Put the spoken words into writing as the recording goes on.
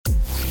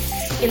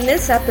In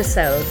this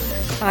episode,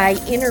 I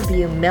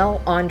interview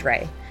Mel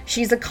Andre.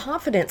 She's a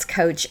confidence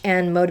coach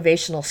and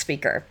motivational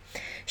speaker.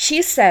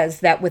 She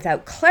says that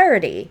without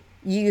clarity,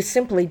 you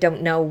simply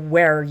don't know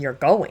where you're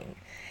going,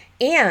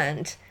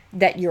 and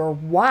that your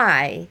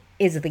why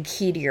is the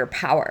key to your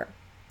power.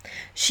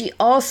 She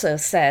also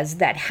says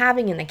that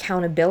having an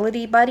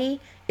accountability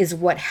buddy is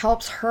what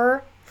helps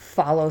her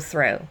follow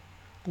through.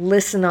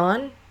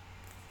 Listen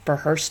for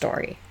her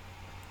story.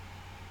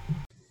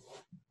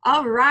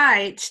 All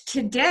right.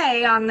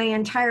 Today on the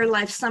Entire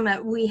Life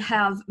Summit, we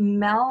have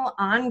Mel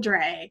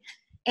Andre,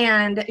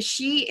 and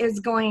she is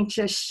going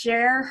to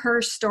share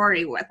her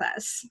story with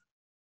us.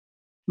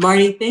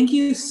 Marty, thank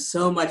you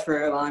so much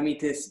for allowing me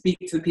to speak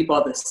to the people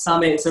at the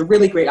summit. It's a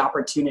really great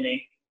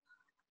opportunity.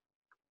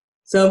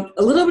 So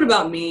a little bit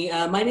about me.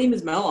 My name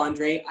is Mel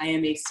Andre. I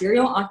am a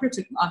serial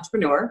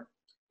entrepreneur.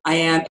 I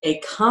am a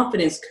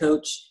confidence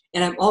coach,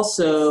 and I'm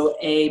also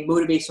a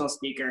motivational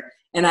speaker.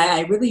 And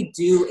I really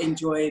do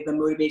enjoy the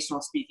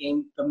motivational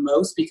speaking the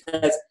most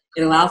because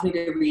it allows me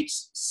to reach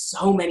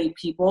so many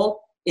people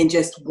in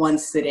just one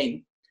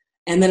sitting.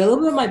 And then a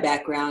little bit of my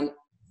background.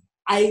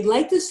 I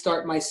like to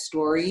start my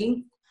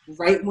story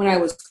right when I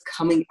was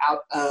coming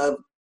out of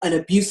an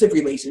abusive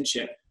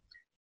relationship.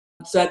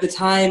 So at the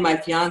time, when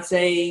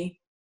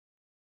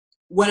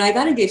I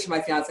got engaged to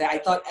my fiance, I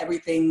thought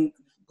everything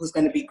was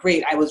going to be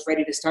great. I was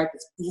ready to start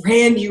this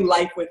brand new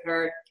life with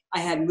her. I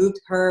had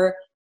moved her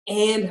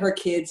and her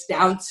kids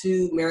down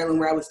to Maryland,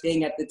 where I was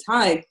staying at the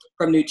time,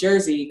 from New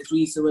Jersey, because we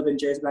used to live in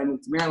Jersey, but I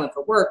moved to Maryland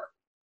for work.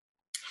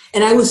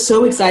 And I was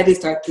so excited to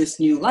start this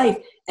new life.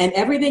 And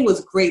everything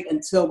was great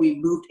until we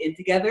moved in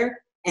together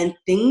and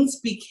things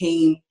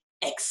became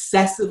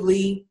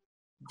excessively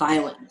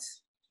violent.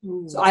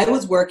 So I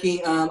was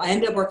working, I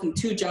ended up working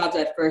 2 jobs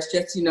at first,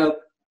 just to,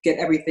 get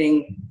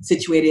everything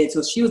situated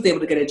so she was able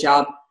to get a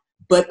job.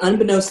 But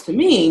unbeknownst to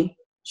me,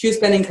 she was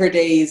spending her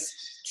days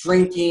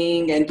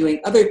drinking and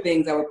doing other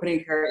things that were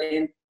putting her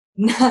in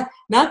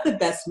not the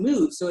best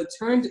mood. So it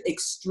turned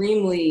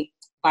extremely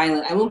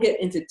violent. I won't get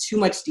into too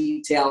much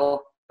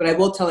detail, but I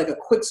will tell a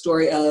quick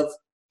story of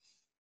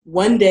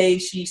one day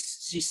she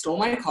stole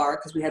my car,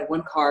 because we had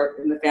one car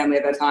in the family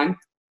at that time.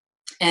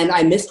 And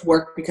I missed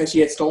work because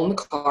she had stolen the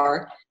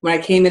car. When I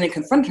came in and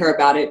confronted her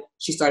about it,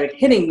 she started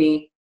hitting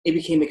me. It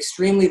became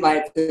extremely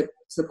violent to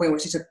the point where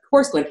she took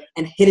porcelain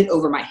and hit it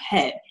over my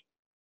head.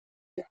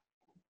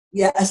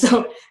 Yeah,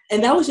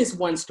 and that was just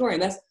one story,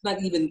 and that's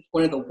not even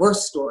one of the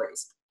worst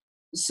stories.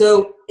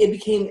 So it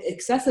became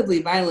excessively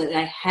violent, and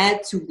I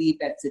had to leave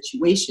that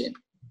situation.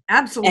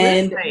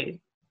 Absolutely.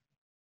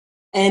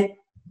 And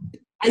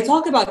I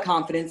talk about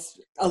confidence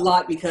a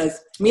lot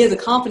because me as a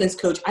confidence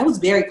coach, I was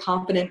very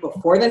confident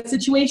before that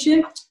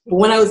situation, but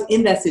when I was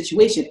in that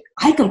situation,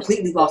 I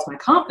completely lost my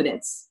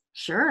confidence.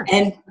 Sure.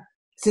 And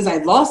since I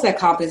lost that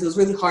confidence, it was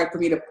really hard for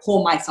me to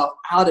pull myself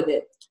out of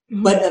it.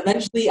 But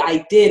eventually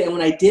I did. And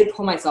when I did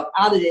pull myself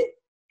out of it,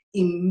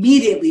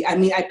 immediately,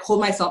 I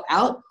pulled myself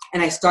out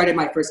and I started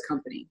my first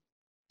company.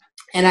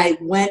 And I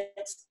went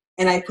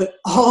and I put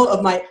all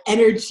of my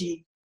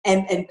energy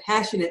and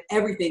passion and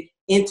everything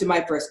into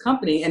my first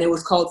company. And it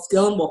was called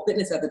Skill and Will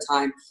Fitness at the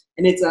time.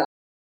 And it's a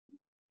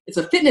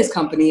fitness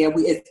company, and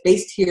it's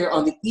based here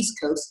on the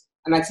East Coast.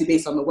 I'm actually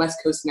based on the West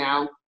Coast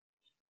now.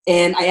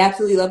 And I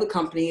absolutely love the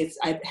company.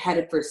 I've had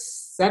it for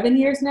 7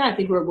 years now. I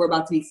think we're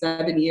about to be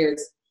 7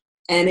 years.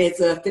 And it's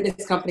a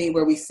fitness company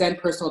where we send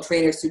personal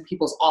trainers to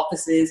people's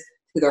offices,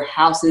 to their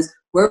houses,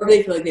 wherever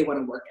they feel like they want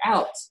to work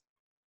out.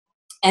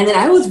 And then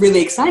I was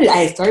really excited.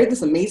 I started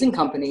this amazing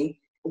company.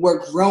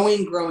 We're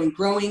growing.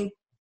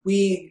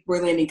 We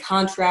were landing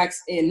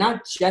contracts in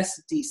not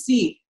just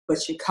DC,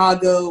 but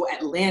Chicago,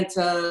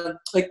 Atlanta,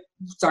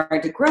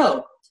 starting to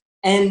grow.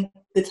 And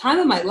the time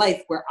of my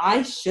life where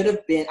I should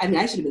have been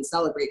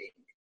celebrating.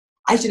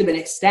 I should have been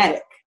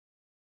ecstatic.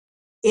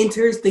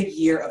 Enters the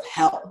year of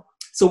hell.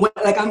 So when,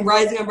 I'm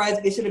rising,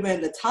 it should have been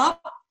at the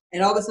top,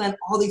 and all of a sudden,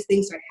 all these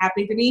things start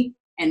happening to me,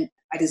 and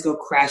I just go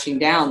crashing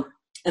down.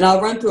 And I'll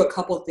run through a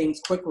couple of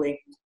things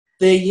quickly.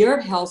 The year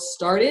of hell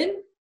started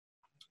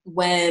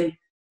when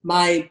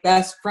my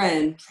best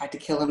friend tried to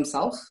kill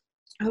himself.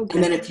 Okay.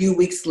 And then a few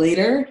weeks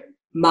later,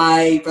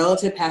 my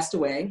relative passed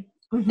away.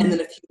 Mm-hmm. And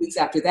then a few weeks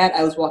after that,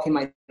 I was walking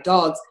my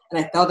dogs,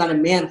 and I fell down a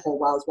manhole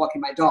while I was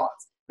walking my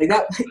dogs.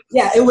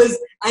 Yeah, it was,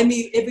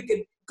 if it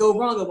could go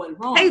wrong, it went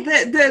wrong. Hey,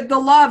 the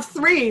law of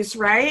threes,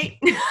 right?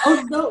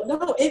 Oh, no,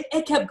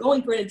 it kept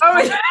going for an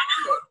entire year.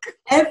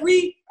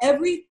 Every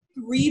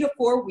 3 to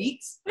 4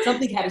 weeks,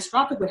 something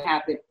catastrophic would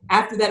happen.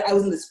 After that, I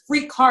was in this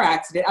freak car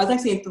accident. I was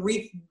actually in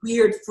 3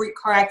 weird freak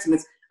car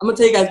accidents. I'm going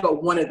to tell you guys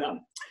about one of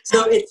them.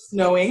 So it's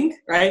snowing,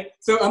 right?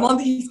 So I'm on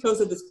the East Coast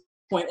at this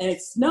point, and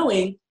it's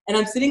snowing, and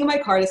I'm sitting in my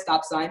car at a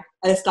stoplight,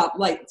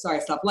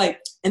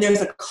 and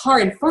there's a car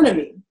in front of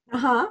me.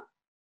 Uh-huh.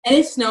 And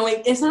it's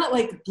snowing. It's not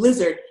like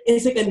blizzard.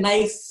 It's like a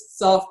nice,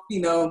 soft,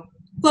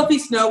 fluffy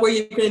snow where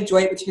you can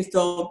enjoy it, but you can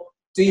still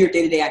do your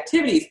day-to-day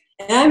activities.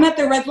 And I'm at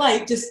the red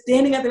light, just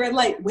standing at the red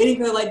light, waiting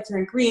for the light to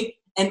turn green.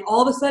 And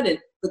all of a sudden,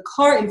 the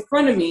car in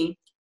front of me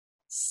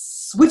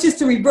switches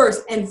to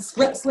reverse and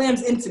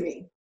slams into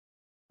me.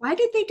 Why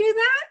did they do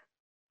that?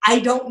 I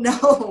don't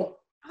know.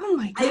 Oh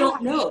my God. I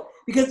don't know.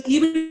 Because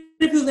even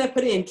if it was going to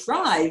put it in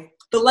drive,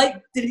 the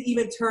light didn't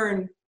even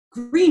turn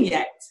green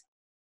yet.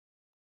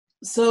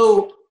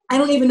 So I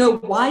don't even know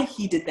why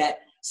he did that.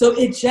 So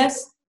it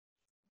just,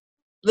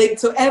 like,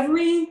 so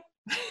every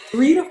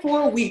 3 to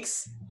 4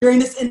 weeks during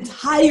this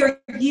entire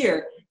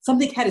year,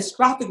 something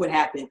catastrophic would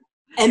happen.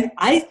 And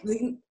I'm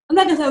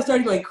not going to say I was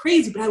starting going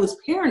crazy, but I was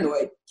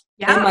paranoid.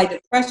 Yeah. And my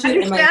depression.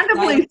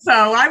 Understandably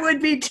so. I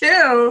would be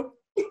too.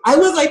 I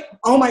was like,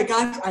 oh my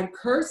gosh, I'm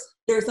cursed.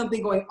 There's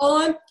something going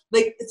on.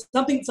 Like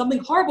something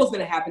horrible is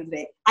going to happen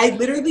today. I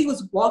literally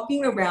was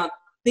walking around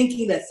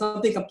thinking that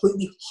something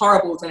completely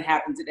horrible was going to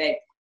happen today,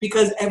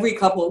 because every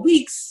couple of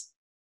weeks,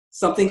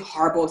 something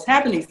horrible is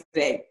happening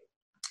today.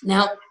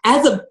 Now,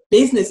 as a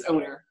business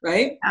owner,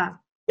 right?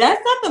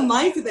 That's not the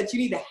mindset that you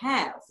need to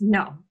have.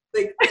 No.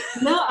 Like,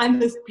 now I'm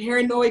this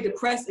paranoid,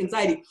 depressed,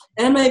 anxiety.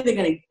 And I'm not even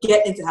going to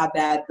get into how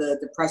bad the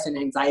depression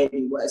and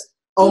anxiety was.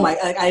 Oh my,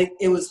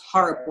 it was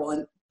horrible.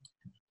 And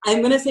I'm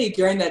going to say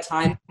during that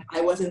time,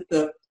 I wasn't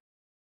the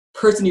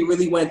person you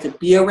really wanted to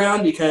be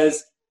around,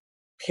 because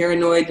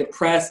paranoid,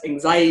 depressed,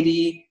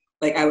 anxiety,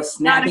 like I was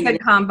snapping. Not a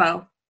good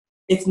combo.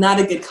 It's not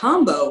a good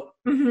combo.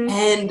 Mm-hmm.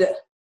 And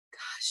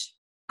gosh,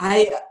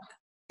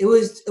 it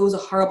was a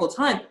horrible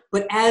time.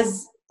 But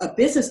as a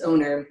business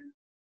owner,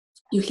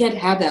 you can't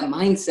have that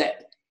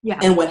mindset. Yeah.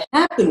 And what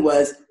happened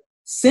was,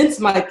 since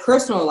my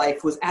personal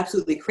life was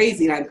absolutely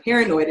crazy and I'm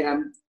paranoid and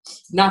I'm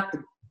not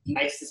the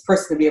nicest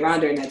person to be around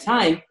during that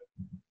time,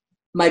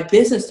 my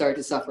business started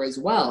to suffer as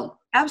well.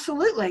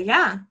 Absolutely,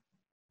 yeah.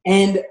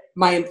 And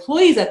my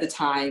employees at the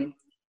time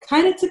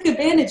kind of took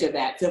advantage of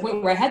that, to the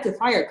point where I had to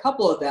fire a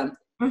couple of them.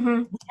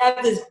 Mm-hmm.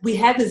 We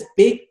had this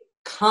big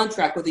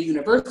contract with the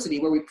university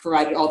where we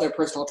provided all their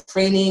personal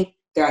training,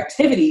 their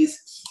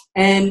activities.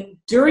 And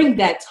during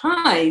that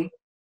time,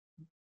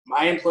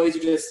 my employees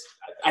were just,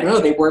 I don't know,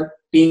 they weren't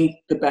being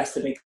the best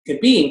that they could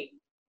be.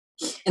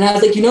 And I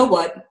was like, you know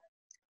what?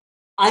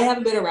 I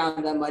haven't been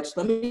around that much.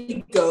 Let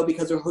me go,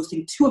 because we're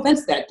hosting 2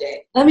 events that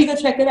day. Let me go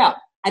check it out.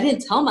 I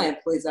didn't tell my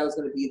employees I was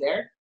going to be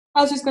there.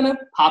 I was just going to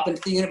pop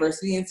into the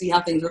university and see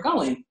how things were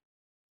going.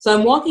 So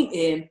I'm walking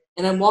in,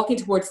 and I'm walking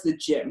towards the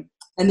gym.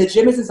 And the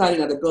gym is inside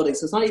another building,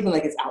 so it's not even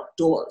like it's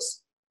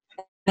outdoors.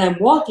 And I'm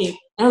walking,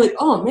 and I'm like,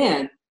 oh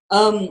man,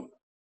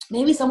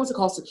 maybe someone should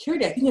call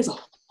security. I think there's a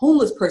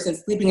homeless person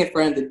sleeping in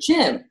front of the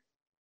gym,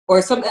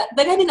 or something.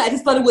 Like I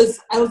just thought it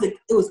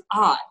was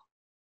odd,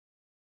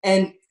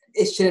 and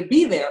it shouldn't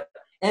be there.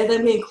 And as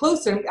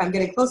I'm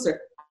getting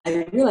closer,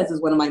 I realize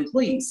it's one of my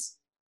employees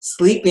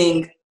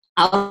sleeping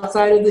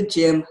outside of the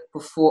gym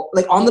before,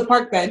 like on the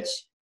park bench.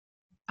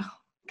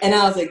 And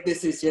I was like,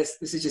 this is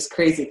just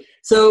crazy.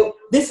 So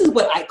this is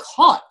what I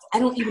caught. I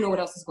don't even know what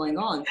else is going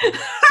on.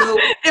 So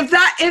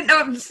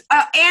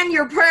and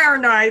your prayer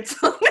nights.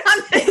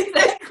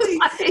 Exactly.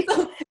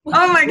 So,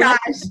 oh my gosh.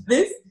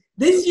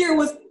 This year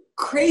was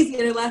crazy,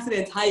 and it lasted an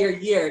entire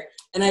year.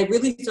 And I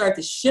really started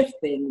to shift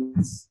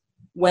things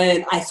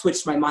when I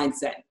switched my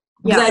mindset.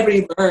 Because I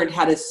already learned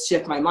how to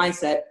shift my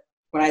mindset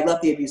when I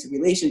left the abusive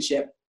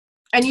relationship.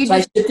 And you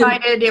just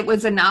decided it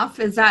was enough?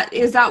 Is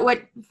that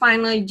what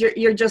finally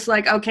you're just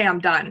like, okay, I'm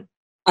done?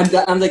 I'm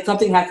done. I'm like,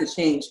 something has to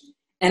change.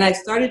 And I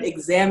started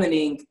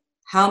examining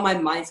how my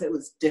mindset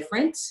was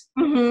different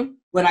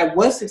when I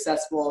was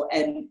successful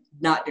and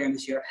not during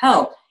this year of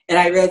hell. And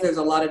I realized there's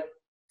a lot of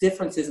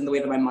differences in the way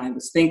that my mind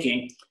was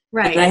thinking.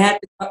 Right. And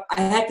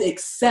I had to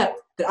accept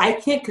that I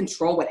can't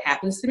control what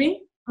happens to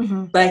me,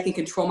 but I can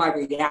control my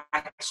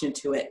reaction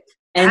to it.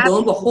 And lo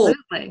and behold,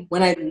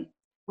 when I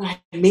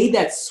made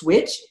that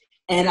switch,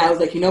 and I was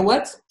like, you know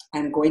what?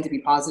 I'm going to be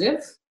positive.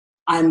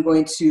 I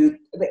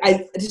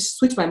just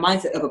switched my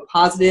mindset of a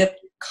positive,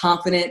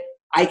 confident,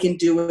 I can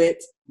do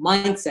it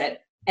mindset.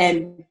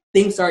 And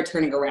things started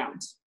turning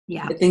around.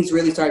 Yeah. Things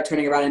really started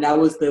turning around. And that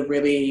was the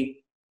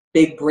really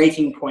big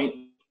breaking point.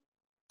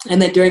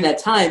 And then during that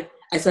time,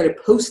 I started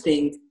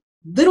posting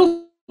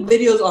little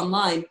videos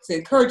online to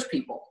encourage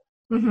people.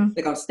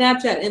 Like on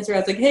Snapchat, Instagram. I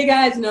was like, hey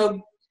guys,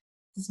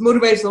 it's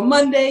Motivational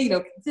Monday,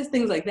 just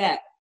things like that.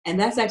 And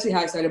that's actually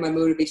how I started my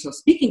motivational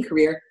speaking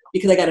career,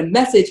 because I got a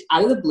message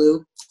out of the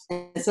blue,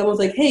 and someone was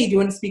like, hey, do you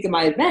want to speak at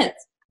my event?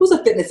 It was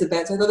a fitness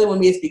event, so I thought they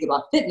wanted me to speak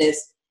about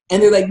fitness.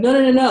 And they're like,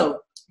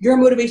 no. You're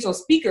a motivational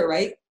speaker,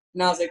 right?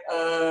 And I was like,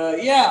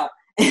 yeah.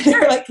 And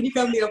they're like, can you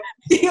come be a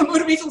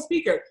motivational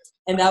speaker?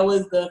 And that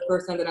was the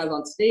first time that I was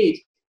on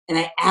stage. And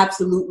I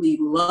absolutely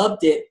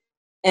loved it.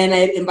 And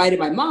I invited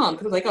my mom,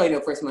 because I was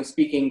like, first time I'm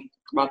speaking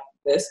about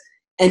this.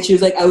 And she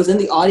was like, I was in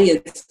the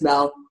audience,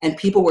 Mel, and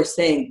people were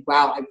saying,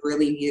 wow, I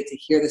really needed to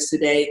hear this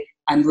today.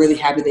 I'm really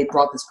happy they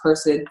brought this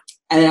person.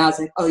 And I was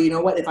like, oh, you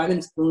know what? If I'm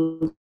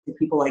influencing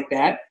people like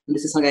that,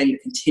 this is something I need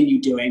to continue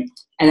doing.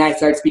 And I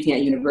started speaking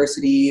at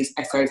universities.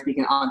 I started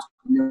speaking at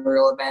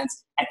entrepreneurial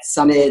events, at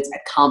summits, at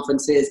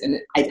conferences. And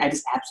I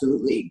just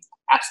absolutely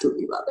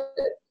love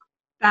it.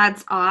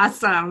 That's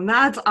awesome.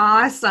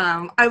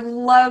 I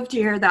love to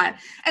hear that.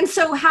 And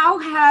so how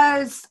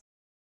has,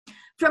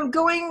 from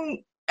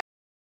going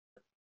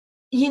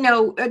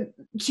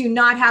to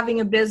not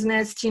having a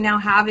business to now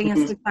having a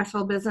Mhm.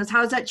 successful business?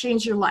 How has that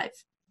changed your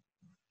life?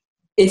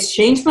 It's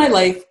changed my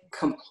life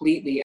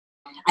completely.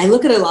 I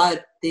look at a lot of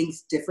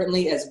things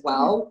differently as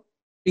well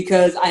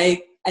because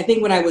I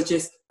think when I was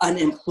just an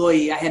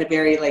employee, I had a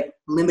very like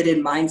limited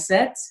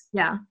mindset.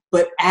 Yeah.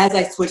 But as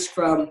I switched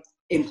from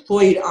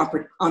employee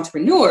to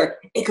entrepreneur,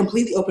 it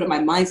completely opened up my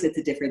mindset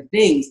to different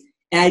things.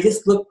 And I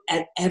just looked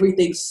at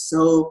everything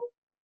so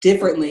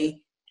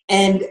differently.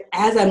 And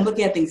as I'm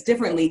looking at things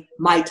differently,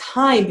 my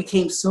time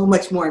became so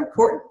much more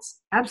important.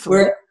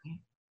 Absolutely. Where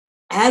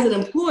as an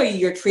employee,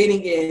 you're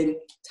trading in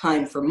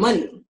time for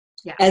money.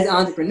 Yeah. As an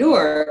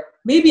entrepreneur,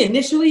 maybe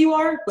initially you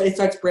are, but it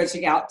starts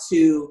branching out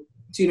to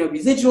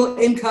residual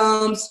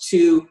incomes,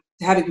 to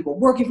having people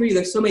working for you.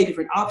 There's so many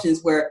different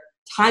options where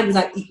time does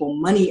not equal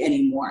money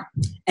anymore.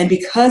 And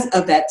because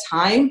of that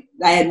time,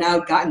 I had now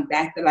gotten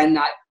back that I'm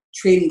not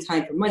trading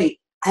time for money.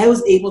 I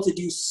was able to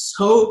do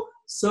so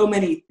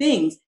many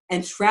things,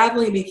 and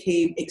traveling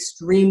became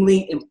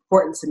extremely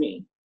important to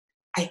me.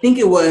 I think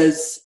it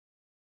was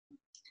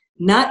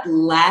not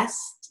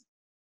last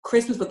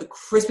Christmas, but the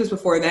Christmas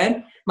before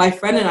then, my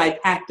friend and I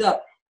packed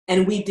up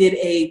and we did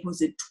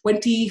was it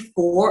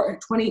 24 or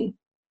 20?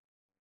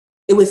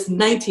 It was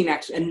 19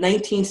 actually, a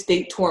 19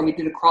 state tour. And we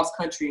did a cross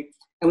country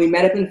and we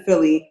met up in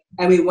Philly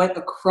and we went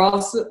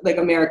across like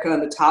America on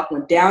the top,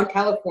 went down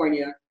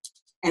California,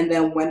 and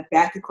then went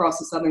back across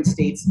the southern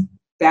states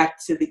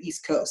back to the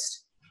East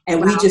Coast.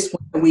 And Wow.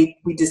 we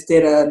just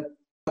did a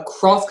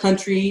cross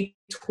country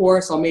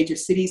tour, saw major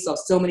cities, saw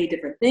so many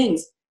different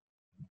things.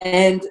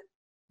 And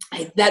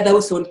that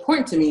was so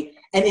important to me.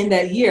 And in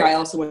that year, I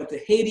also went to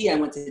Haiti, I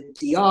went to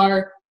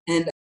DR,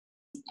 and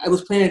I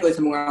was planning to go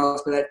somewhere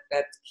else, but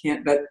that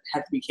had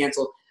to be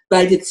canceled. But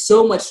I did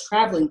so much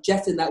traveling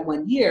just in that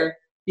 1 year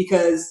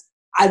because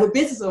I'm a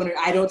business owner.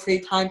 I don't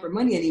trade time for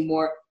money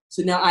anymore.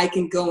 So now I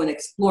can go and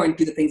explore and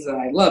do the things that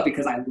I love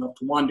because I love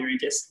to wander and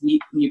just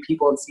meet new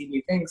people and see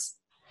new things.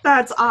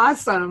 That's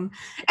awesome.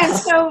 And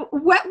so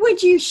what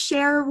would you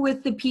share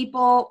with the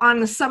people on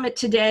the summit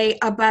today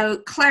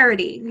about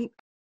clarity?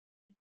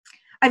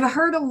 I've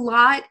heard a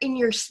lot in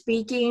your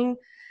speaking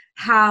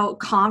how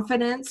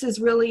confidence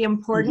is really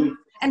important.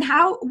 Mm-hmm. And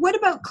what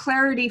about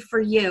clarity for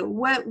you?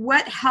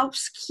 What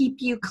helps keep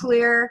you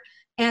clear,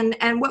 and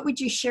what would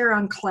you share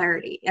on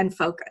clarity and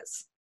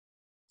focus?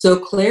 So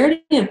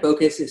clarity and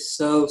focus is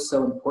so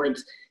important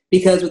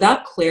because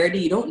without clarity,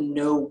 you don't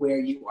know where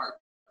you are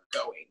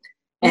going.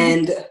 Mm-hmm.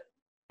 And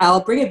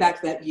I'll bring it back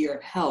to that year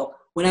of hell.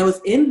 When I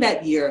was in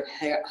that year of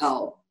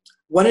hell,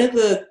 one of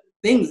the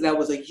things that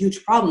was a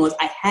huge problem was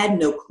I had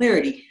no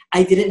clarity.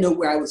 I didn't know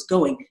where I was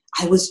going.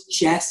 I was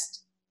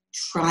just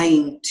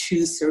trying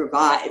to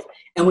survive.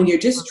 And when you're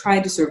just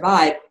trying to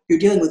survive, you're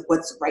dealing with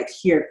what's right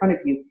here in front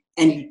of you.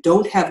 And you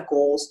don't have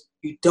goals.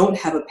 You don't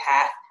have a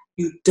path.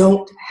 You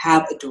don't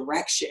have a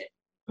direction.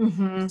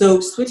 Mm-hmm. So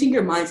switching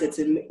your mindset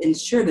to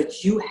ensure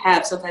that you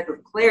have some type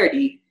of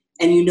clarity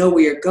and you know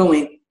where you're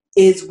going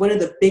is one of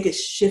the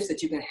biggest shifts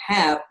that you can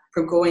have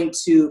from going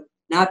to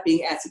not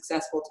being as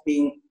successful to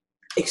being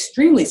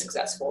extremely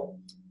successful.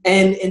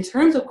 And in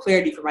terms of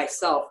clarity for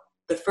myself,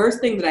 the first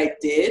thing that I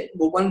did,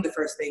 one of the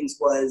first things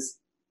was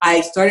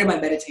I started my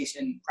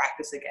meditation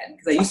practice again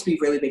because I used to be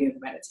really big into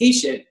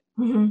meditation.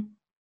 Mm-hmm.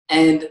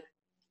 And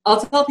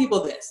I'll tell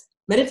people this.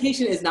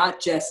 Meditation is not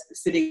just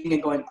sitting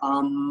and going,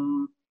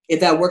 if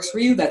that works for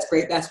you, that's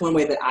great. That's one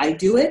way that I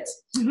do it.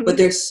 Mm-hmm. But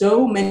there's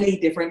so many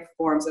different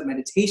forms of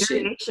meditation.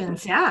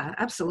 Variations, yeah,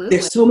 absolutely.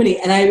 There's so many.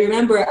 And I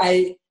remember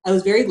I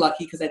was very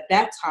lucky because at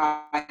that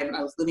time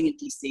I was living in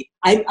DC.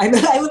 I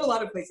live a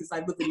lot of places. I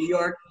lived in New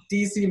York,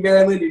 DC,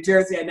 Maryland, New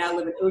Jersey. I now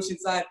live in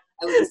Oceanside.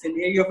 I lived in San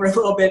Diego for a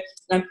little bit.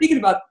 And I'm thinking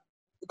about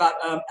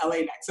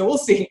LA next. So we'll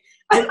see.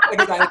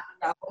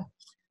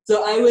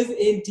 So I was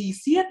in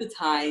DC at the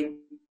time,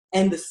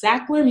 and the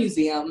Sackler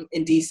Museum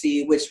in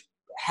DC, which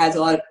has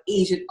a lot of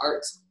Asian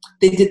arts,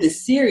 they did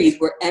this series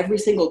where every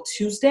single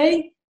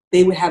Tuesday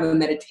they would have a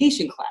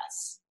meditation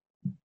class.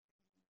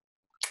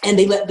 And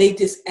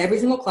every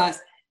single class,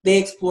 they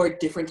explored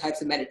different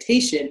types of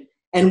meditation.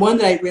 And one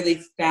that I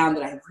really found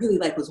that I really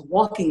liked was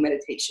walking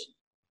meditation,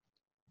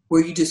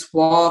 where you just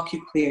walk,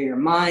 you clear your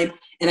mind.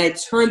 And I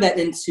turned that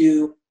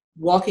into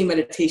walking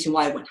meditation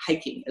while I went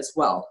hiking as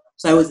well.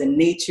 So I was in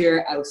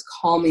nature, I was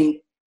calming,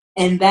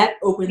 and that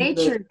opened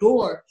the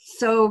door.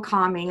 So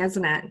calming,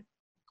 isn't it?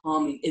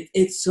 Calming.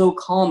 It's so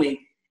calming.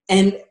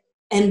 And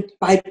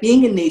by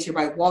being in nature,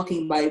 by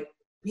walking, by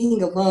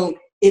being alone,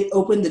 it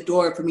opened the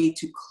door for me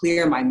to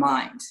clear my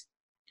mind.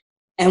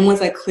 And once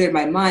I cleared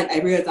my mind, I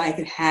realized I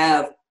could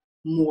have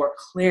more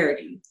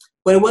clarity.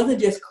 But it wasn't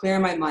just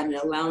clearing my mind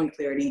and allowing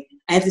clarity.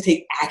 I had to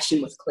take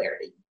action with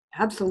clarity.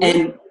 Absolutely.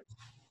 And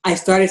I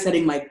started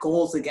setting my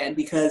goals again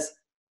because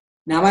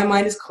now my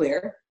mind is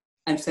clear.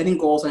 I'm setting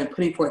goals and I'm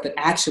putting forth an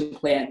action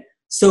plan.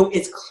 So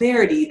it's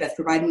clarity that's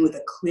providing me with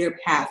a clear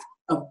path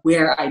of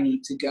where I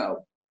need to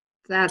go.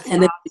 That's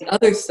and then the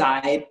other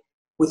side,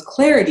 with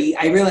clarity,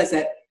 I realized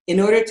that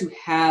in order to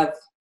have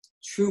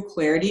true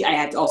clarity, I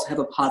had to also have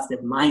a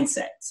positive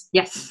mindset.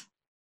 Yes.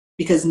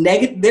 because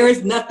there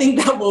is nothing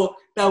that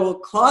will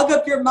clog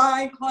up your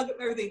mind, clog up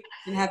everything,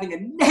 than having a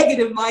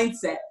negative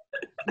mindset.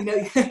 You know,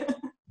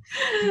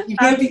 you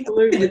can't be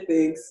open to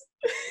things.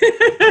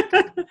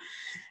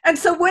 And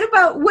so what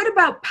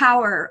about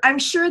power? I'm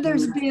sure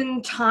there's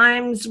been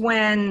times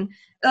when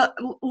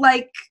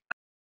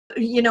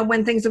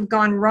when things have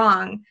gone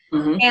wrong.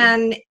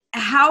 And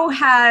how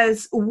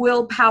has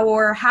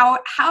willpower,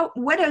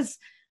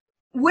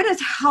 what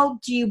has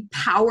helped you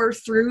power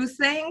through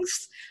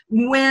things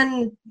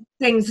when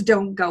things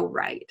don't go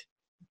right?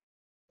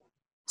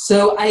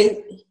 So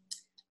I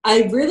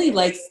really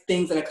like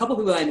things that a couple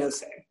people I know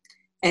say,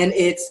 and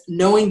it's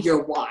knowing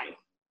your why.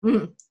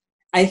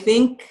 I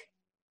think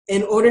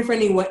in order for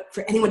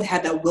anyone to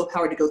have that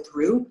willpower to go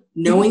through,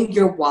 knowing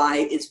your why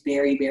is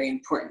very, very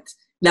important.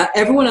 Now,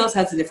 everyone else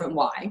has a different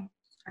why.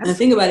 And the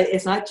thing about it,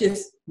 it's not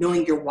just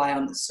knowing your why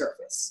on the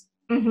surface.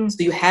 So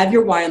you have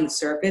your why on the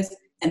surface,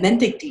 and then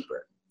dig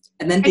deeper.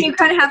 And you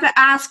kind of have to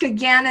ask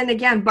again and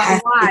again,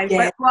 but why?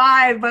 But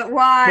why? But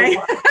why?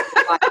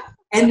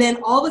 And then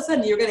all of a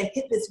sudden, you're going to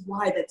hit this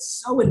why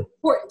that's so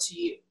important to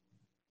you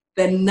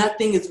that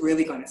nothing is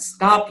really going to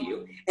stop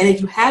you. And if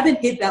you haven't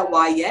hit that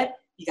why yet,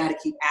 you got to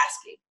keep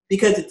asking,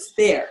 because it's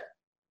there.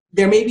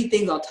 There may be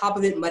things on top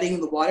of it, muddying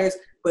the waters,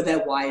 but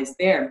that why is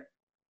there.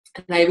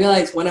 And I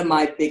realized one of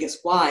my biggest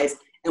whys,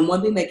 and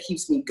one thing that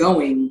keeps me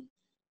going,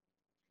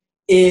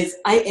 is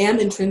I am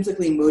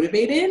intrinsically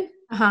motivated,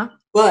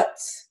 but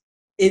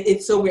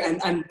it's so weird.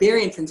 I'm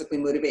very intrinsically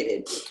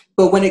motivated.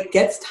 But when it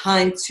gets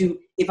time to,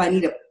 if I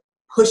need to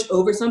push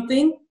over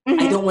something,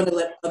 I don't want to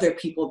let other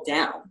people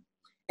down.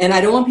 And I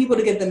don't want people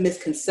to get the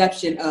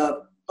misconception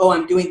of, oh,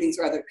 I'm doing things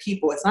for other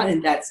people. It's not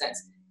in that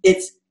sense.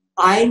 It's,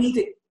 I need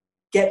to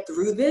get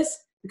through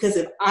this, because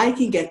if I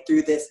can get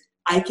through this,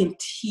 I can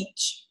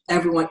teach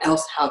everyone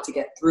else how to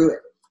get through it.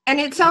 And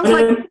it sounds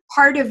like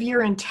part of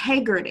your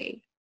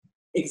integrity.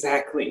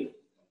 Exactly.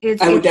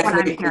 I would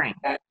definitely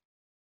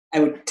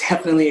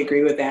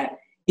agree with that.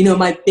 You know,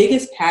 my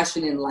biggest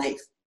passion in life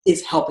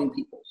is helping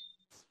people.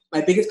 My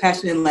biggest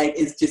passion in life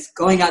is just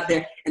going out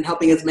there and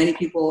helping as many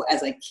people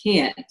as I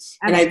can.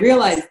 And I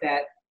realized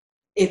that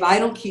if I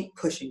don't keep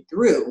pushing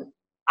through,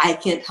 I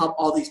can't help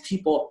all these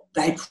people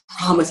that I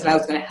promised that I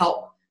was going to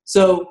help.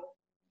 So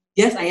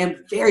yes, I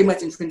am very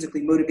much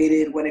intrinsically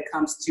motivated when it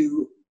comes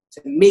to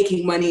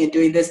making money and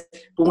doing this.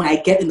 But when I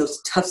get in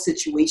those tough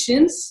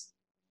situations,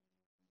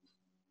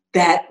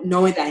 that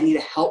knowing that I need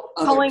to help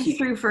other pulling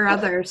people. Through for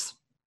others.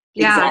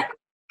 Yeah, exactly.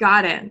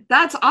 Got it.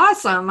 That's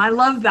awesome. I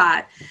love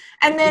that.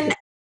 And then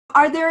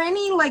are there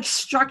any like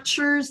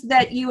structures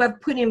that you have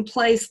put in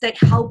place that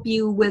help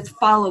you with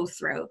follow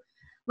through?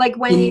 Like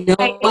when you're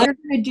going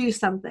to do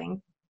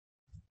something.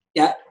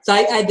 Yeah. So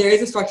there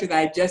is a structure that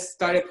I just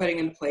started putting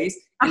into place.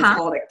 It's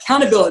called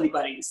accountability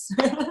buddies.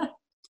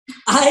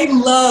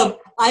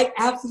 I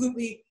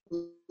absolutely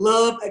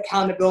love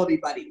accountability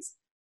buddies.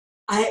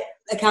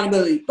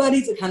 Accountability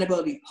buddies,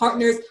 accountability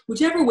partners,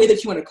 whichever way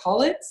that you want to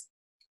call it.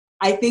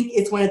 I think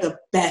it's one of the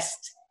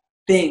best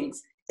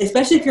things,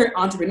 especially if you're an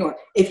entrepreneur.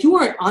 If you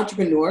are an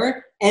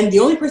entrepreneur and the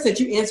only person that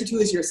you answer to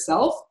is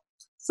yourself,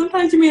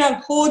 sometimes you may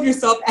not hold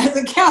yourself as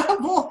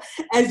accountable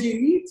as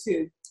you need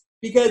to.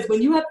 Because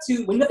when you have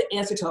to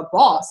answer to a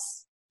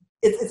boss,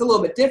 it's a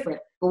little bit different.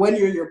 But when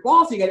you're your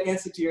boss, you got to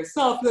answer to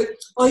yourself. You're like,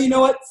 oh, you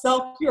know what,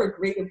 self, you're a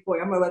great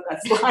employee. I'm going to let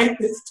that slide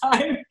this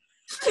time.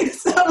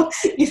 So,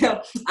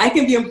 I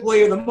can be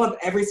employee of the month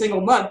every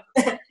single month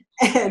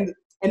and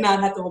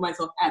not have to hold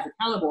myself as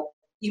accountable,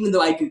 even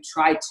though I do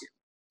try to.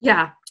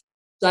 Yeah.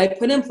 So I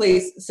put in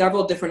place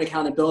several different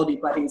accountability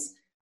buddies.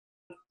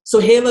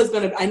 I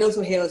know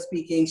Soheila's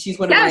speaking. She's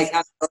one of my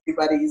accountability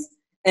buddies.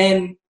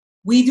 And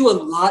we do a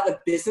lot of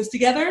business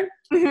together,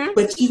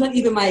 but she's not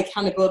even my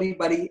accountability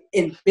buddy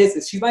in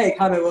business. She's my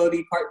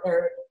accountability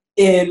partner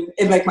in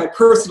like my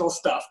personal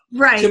stuff.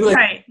 Right, she'll be like,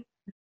 right.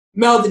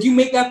 Mel, did you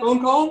make that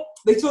phone call?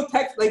 She'll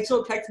text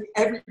me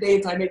every day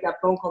until I make that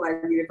phone call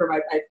that I needed for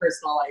my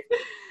personal life.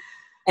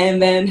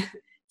 And then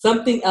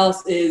something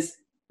else is,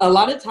 a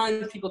lot of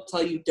times people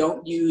tell you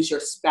don't use your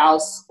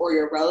spouse or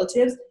your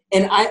relatives,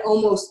 and I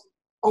almost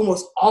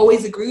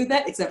always agree with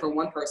that, except for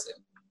one person.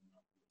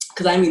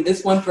 Because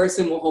this one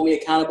person will hold me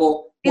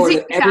accountable more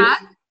than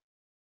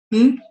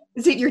everyone.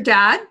 Is it your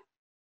dad?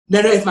 No,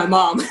 it's my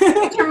mom.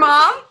 It's your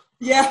mom?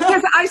 Yeah.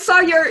 Because I saw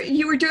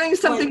you were doing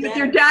something with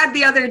your dad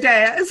the other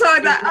day. So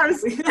I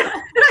was.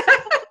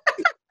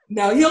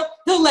 No,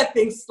 he'll let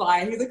things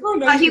slide. He's like, oh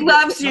no. He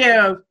loves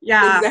you.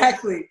 Yeah.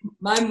 Exactly.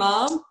 My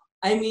mom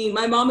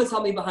has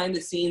helped me behind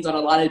the scenes on a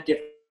lot of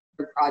different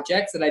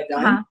projects that I've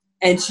done.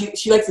 And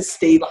she likes to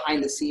stay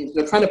behind the scenes.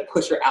 They're trying to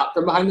push her out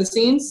from behind the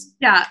scenes.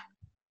 Yeah.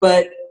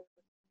 But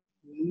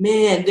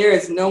man, there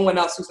is no one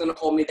else who's going to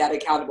hold me that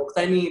accountable.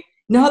 Because you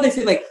know how they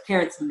say like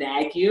parents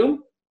nag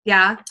you?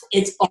 Yeah.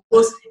 It's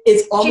almost.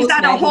 She's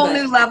at a whole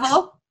new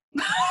level.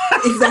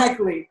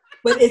 Exactly.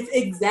 But it's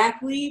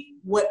exactly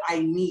what I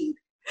need.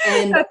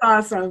 And that's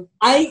awesome.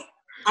 I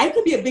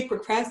could be a big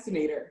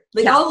procrastinator.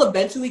 Like I'll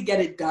eventually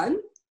get it done.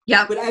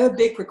 Yeah. But I'm a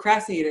big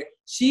procrastinator.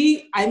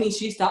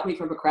 she stopped me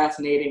from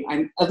procrastinating.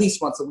 I'm at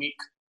least once a week.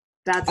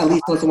 That's at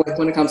least once a week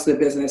when it comes to the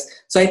business.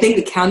 So I think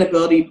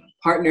accountability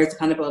partners,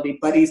 accountability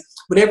buddies,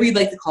 whatever you'd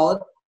like to call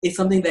it, is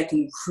something that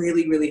can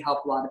really, really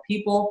help a lot of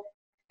people.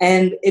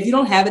 And if you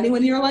don't have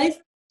anyone in your life,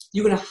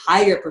 you're going to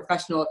hire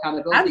professional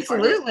accountability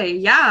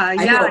Absolutely.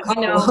 partners. Yeah.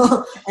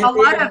 A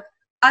lot of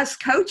us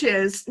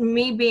coaches,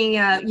 me being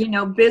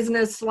a,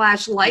 business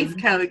 /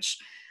 life coach,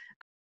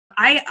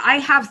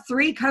 I have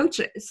 3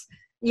 coaches,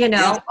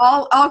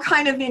 all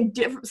kind of in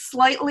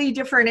slightly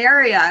different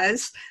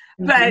areas,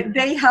 but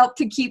they help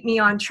to keep me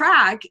on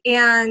track.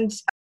 And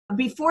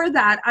before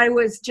that, I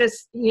was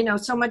just,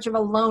 so much of a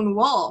lone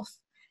wolf.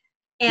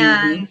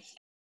 And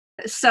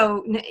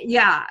so,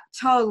 yeah,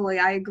 totally.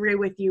 I agree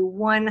with you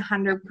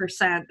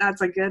 100%.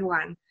 That's a good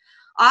one.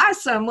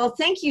 Awesome. Well,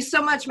 thank you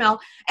so much,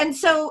 Mel. And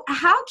so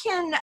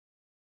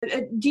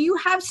do you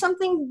have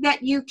something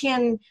that you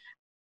can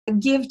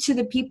give to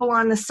the people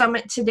on the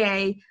summit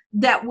today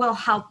that will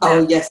help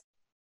them?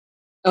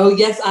 Oh,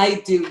 yes,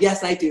 I do.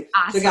 Yes, I do.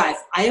 Awesome. So guys,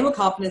 I am a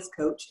confidence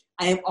coach.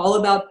 I am all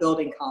about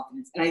building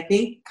confidence. And I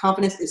think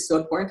confidence is so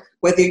important,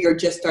 whether you're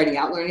just starting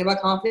out learning about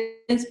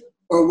confidence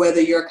or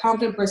whether you're a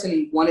confident person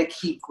and you want to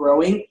keep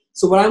growing.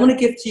 So what I want to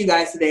give to you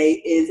guys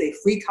today is a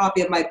free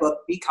copy of my book,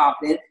 Be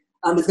Confident.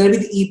 It's going to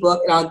be the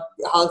ebook, and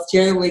I'll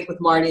share the link with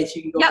Marty, and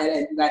she can go ahead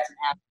and do that and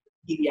have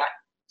the PDF.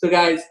 So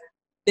guys,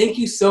 thank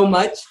you so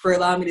much for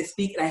allowing me to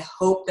speak, and I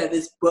hope that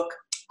this book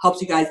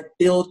helps you guys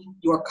build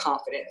your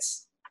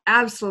confidence.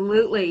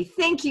 Absolutely.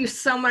 Thank you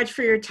so much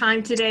for your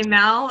time today,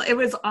 Mel. It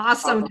was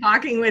awesome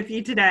talking with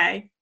you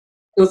today.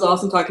 It was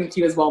awesome talking to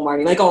you as well,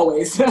 Marty, like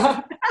always.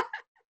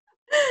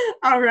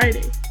 All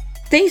righty.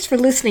 Thanks for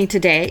listening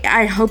today.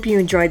 I hope you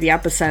enjoyed the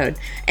episode.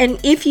 And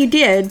if you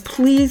did,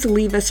 please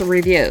leave us a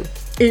review.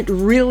 It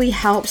really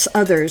helps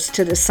others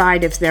to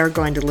decide if they're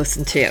going to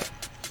listen to.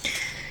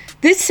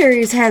 This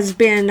series has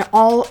been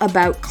all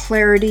about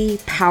clarity,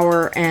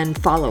 power,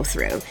 and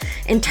follow-through.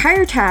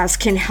 Entire Task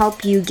can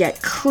help you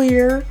get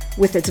clear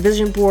with its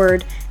vision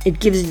board.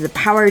 It gives you the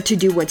power to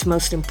do what's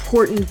most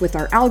important with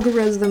our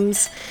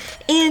algorithms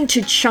and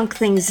to chunk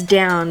things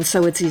down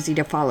so it's easy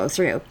to follow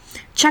through.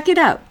 Check it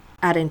out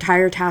at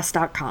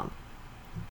EntireTask.com.